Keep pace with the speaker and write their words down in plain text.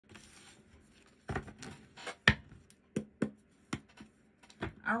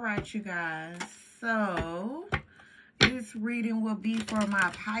All right, you guys. So this reading will be for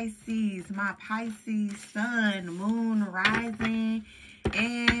my Pisces sun, moon, rising,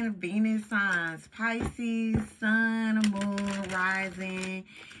 and Venus signs. Pisces, sun, moon, rising,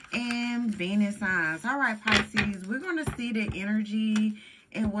 and Venus signs. All right, Pisces, we're going to see the energy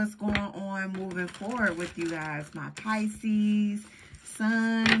and what's going on moving forward with you guys. My Pisces,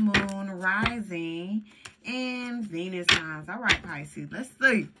 sun, moon, rising, and Venus signs. All right, Pisces, let's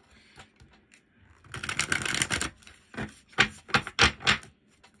see.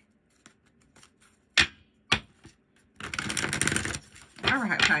 All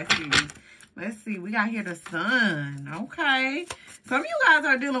right, Pisces. Let's see. We got here the sun. Okay. Some of you guys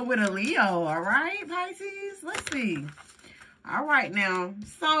are dealing with a Leo. All right, Pisces. Let's see. All right, now.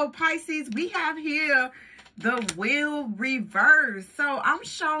 So, Pisces, we have here the wheel reverse. So, I'm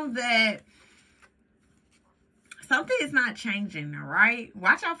showing that something is not changing, all right?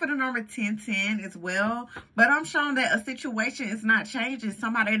 Watch out for the number 1010 as well. But I'm showing that a situation is not changing.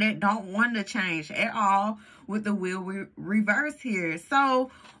 Somebody that don't want to change at all with the wheel reverse here.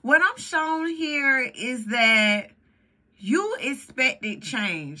 So what I'm showing here is that you expected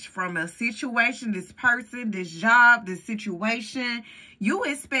change from a situation, this person, this job, this situation. You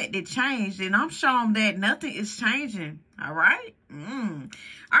expected change, and I'm showing that nothing is changing, all right?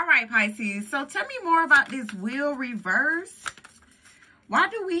 All right, Pisces. So tell me more about this wheel reverse. Why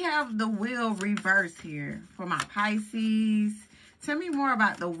do we have the wheel reverse here for my Pisces? Tell me more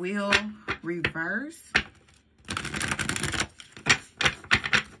about the wheel reverse.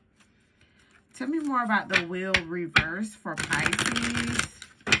 Tell me more about the wheel reverse for Pisces.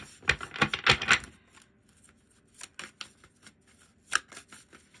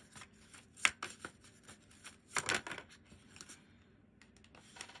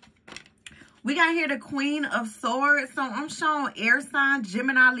 We got here the Queen of Swords. So I'm showing air sign,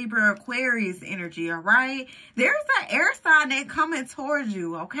 Gemini, Libra, Aquarius energy, all right? There's an air sign that coming towards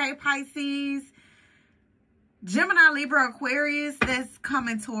you, okay, Pisces? Gemini, Libra, Aquarius that's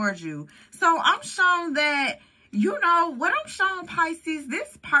coming towards you. So I'm showing that, you know, what I'm showing, Pisces,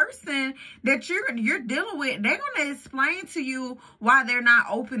 this person that you're dealing with, they're going to explain to you why they're not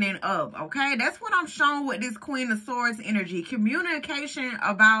opening up, okay? That's what I'm showing with this Queen of Swords energy. Communication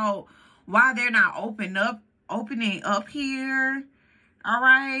about why they're not opening up here, all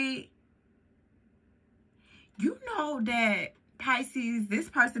right? You know that, Pisces, this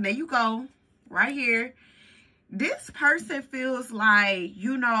person, there you go, right here. This person feels like,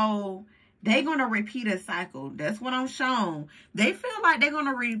 you know, they're going to repeat a cycle. That's what I'm shown. They feel like they're going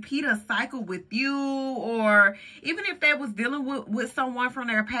to repeat a cycle with you, or even if they was dealing with someone from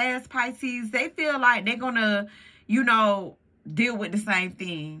their past, Pisces, they feel like they're going to, you know, deal with the same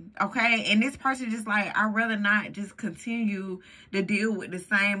thing, okay? And this person just like, I'd rather not just continue to deal with the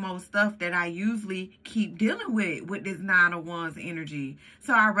same old stuff that I usually keep dealing with this Nine of Wands energy.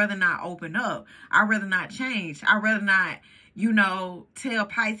 So I'd rather not open up. I'd rather not change. I'd rather not, you know, tell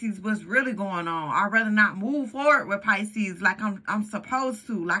Pisces what's really going on. I'd rather not move forward with Pisces like I'm supposed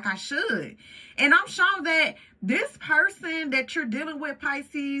to, like I should. And I'm showing that this person that you're dealing with,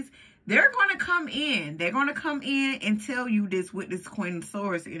 Pisces, they're going to come in. They're going to come in and tell you this with this Queen of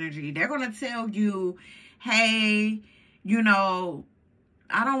Swords energy. They're going to tell you, hey, you know,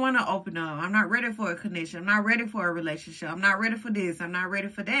 I don't want to open up. I'm not ready for a connection. I'm not ready for a relationship. I'm not ready for this. I'm not ready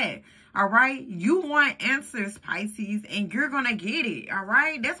for that. All right? You want answers, Pisces, and you're going to get it. All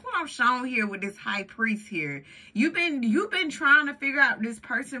right? That's what I'm showing here with this High Priest here. You've been trying to figure out this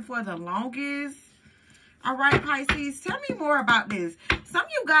person for the longest. All right, Pisces, tell me more about this. Some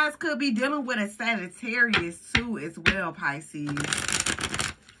of you guys could be dealing with a Sagittarius too as well, Pisces.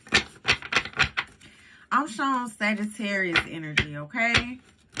 I'm showing Sagittarius energy, okay?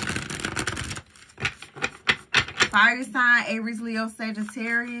 Fire sign, Aries, Leo,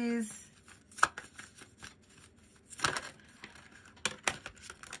 Sagittarius.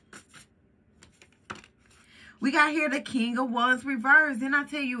 We got here the King of Wands reverse. Then I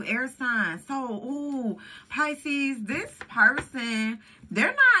tell you, air sign. So, ooh, Pisces, this person,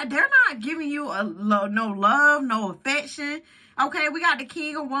 they're not giving you no love, no affection. Okay, we got the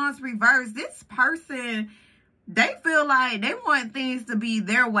King of Wands reverse. This person, they feel like they want things to be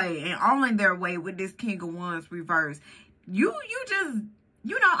their way and only their way with this King of Wands reverse. You just,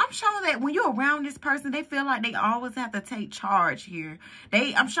 you know, I'm showing that when you're around this person, they feel like they always have to take charge here.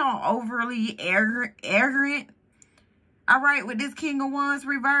 I'm showing overly arrogant. All right, with this King of Wands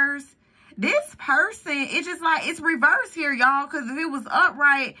reverse. this person, it's just like, it's reversed here, y'all. Because if it was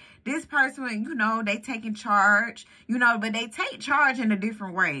upright, this person, you know, they taking charge, you know, but they take charge in a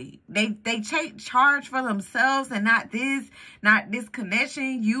different way. They take charge for themselves and not this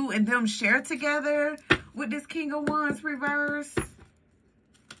connection you and them share together with this King of Wands reverse.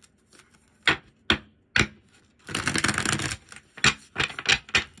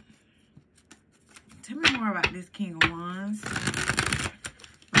 Tell me more about this King of Wands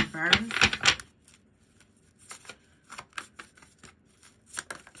reverse.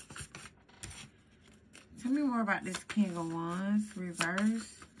 Tell me more about this King of Wands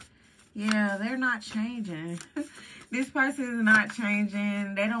reverse. Yeah, they're not changing. This person is not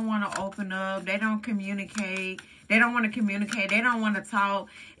changing. They don't want to open up. They don't communicate. They don't want to communicate. They don't want to talk.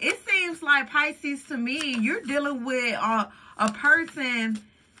 It seems like, Pisces, to me, you're dealing with a person,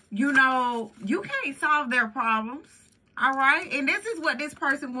 you know, you can't solve their problems. All right? And this is what this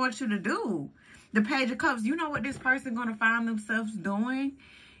person wants you to do. The Page of Cups, you know what this person going to find themselves doing?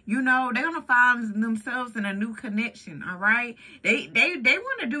 You know, they're going to find themselves in a new connection, all right? They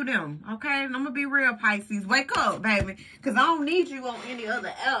want to do them, okay? And I'm going to be real, Pisces. Wake up, baby, because I don't need you on any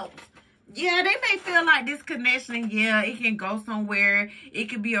other else. Yeah, they may feel like this connection, yeah, it can go somewhere.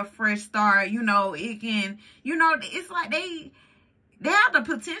 It could be a fresh start. You know, it can, you know, it's like they have the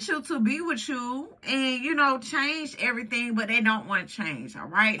potential to be with you and, you know, change everything, but they don't want to change, all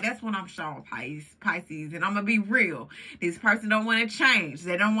right? That's what I'm showing, Pisces. And I'm going to be real. This person don't want to change.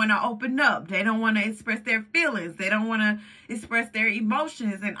 They don't want to open up. They don't want to express their feelings. They don't want to express their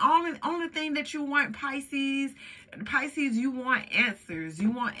emotions. And only thing that you want, Pisces, you want answers. You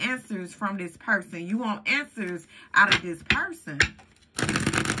want answers from this person. You want answers out of this person.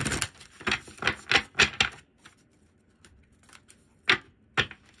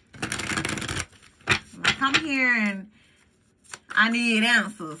 I'm here and I need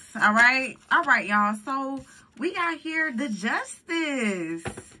answers. All right. All right, y'all. So we got here the Justice.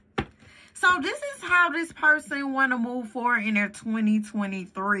 So this is how this person want to move forward in their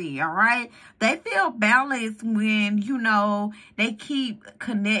 2023, all right? They feel balanced when, you know, they keep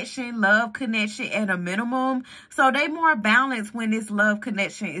connection, love connection at a minimum. So they more balanced when this love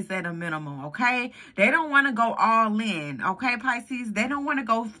connection is at a minimum, okay? They don't want to go all in, okay, Pisces? They don't want to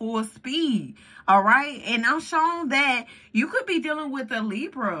go full speed, all right? And I'm showing that you could be dealing with a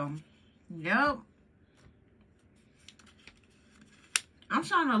Libra. Yep. I'm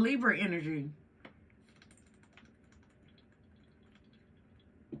showing a Libra energy.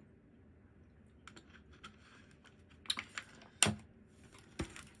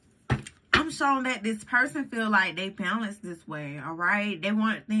 I'm showing that this person feel like they balance this way, all right? They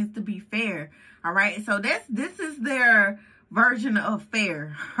want things to be fair, all right? So this is their version of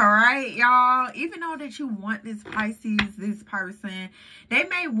fair, all right, y'all? Even though that you want this Pisces, this person, they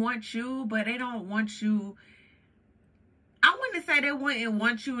may want you, but they don't want you. I wouldn't say they wouldn't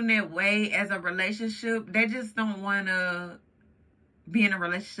want you in that way as a relationship. They just don't want to be in a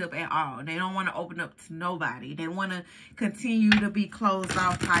relationship at all. They don't want to open up to nobody. They want to continue to be closed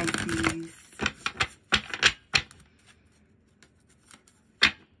off, Pisces.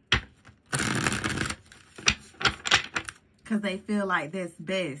 Because they feel like that's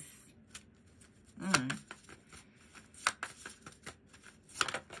best.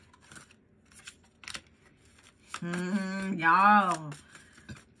 Y'all,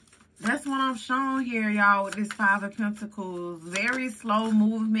 that's what I'm showing here, y'all, with this Five of Pentacles. Very slow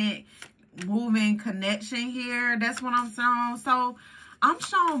moving connection here. That's what I'm showing. So I'm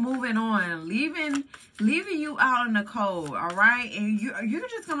showing moving on, leaving you out in the cold, all right? And you're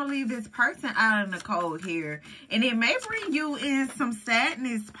just gonna leave this person out in the cold here, and it may bring you in some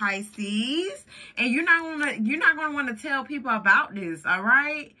sadness, Pisces. And you're not gonna want to tell people about this, all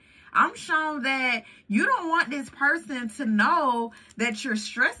right? I'm showing that you don't want this person to know that you're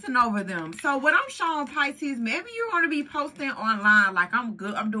stressing over them. So what I'm showing, Pisces, maybe you're going to be posting online like, I'm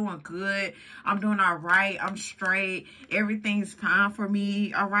good, I'm doing good, I'm doing all right, I'm straight, everything's fine for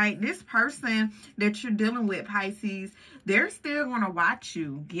me, all right? This person that you're dealing with, Pisces, they're still going to watch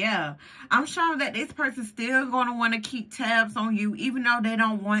you. Yeah. I'm showing that this person's still going to want to keep tabs on you, even though they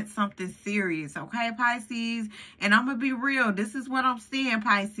don't want something serious. Okay, Pisces? And I'm going to be real. This is what I'm seeing,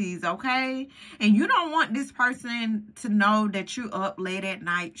 Pisces. Okay? And you don't want this person to know that you're up late at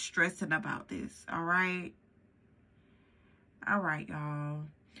night stressing about this. All right? All right, y'all.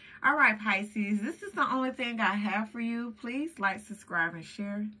 All right, Pisces. This is the only thing I have for you. Please like, subscribe, and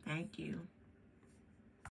share. Thank you.